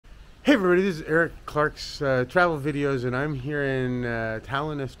Hey everybody, this is Eric Clark's travel videos, and I'm here in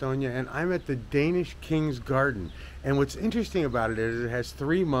Tallinn, Estonia, and I'm at the Danish King's Garden. And what's interesting about it is it has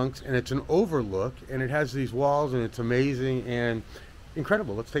 3 monks, and it's an overlook, and it has these walls, and it's amazing and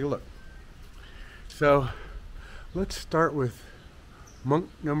incredible. Let's take a look. So let's start with monk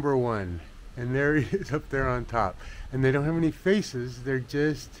number 1, and there he is up there on top. And they don't have any faces, they're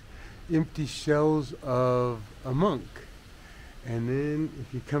just empty shells of a monk. And then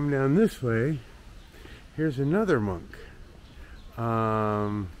if you come down this way, here's another monk.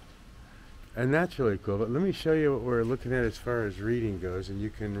 And that's really cool. But let me show you what we're looking at as far as reading goes. And you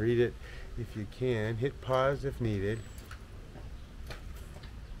can read it if you can. Hit pause if needed.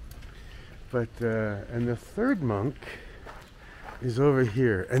 But, and the third monk is over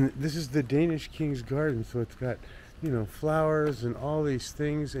here. And this is the Danish King's Garden. So it's got, you know, flowers and all these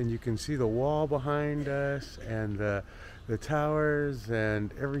things. And you can see the wall behind us and the towers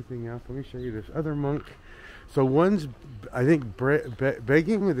and everything else. Let me show you this other monk. So one's, I think,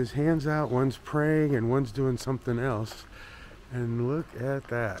 begging with his hands out, one's praying, and one's doing something else. And look at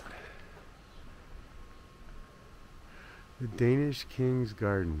that. The Danish King's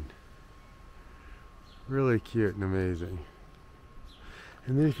Garden. Really cute and amazing.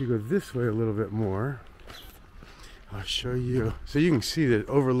 And then if you go this way a little bit more, I'll show you. So you can see that it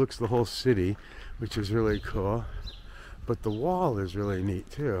overlooks the whole city, which is really cool. But the wall is really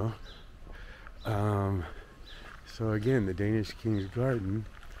neat too. So again, the Danish King's Garden,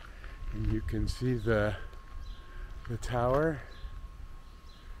 and you can see the tower,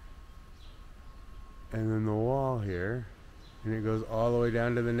 and then the wall here, and it goes all the way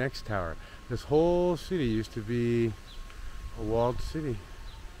down to the next tower. This whole city used to be a walled city.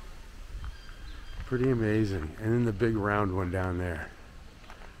 Pretty amazing. And then the big round one down there.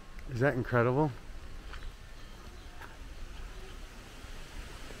 Is that incredible?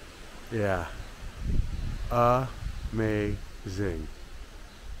 Yeah, amazing.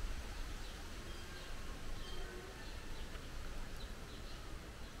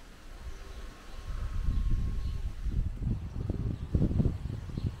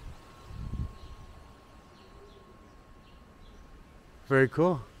 Very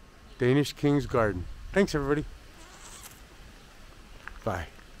cool. Danish King's Garden. Thanks everybody. Bye.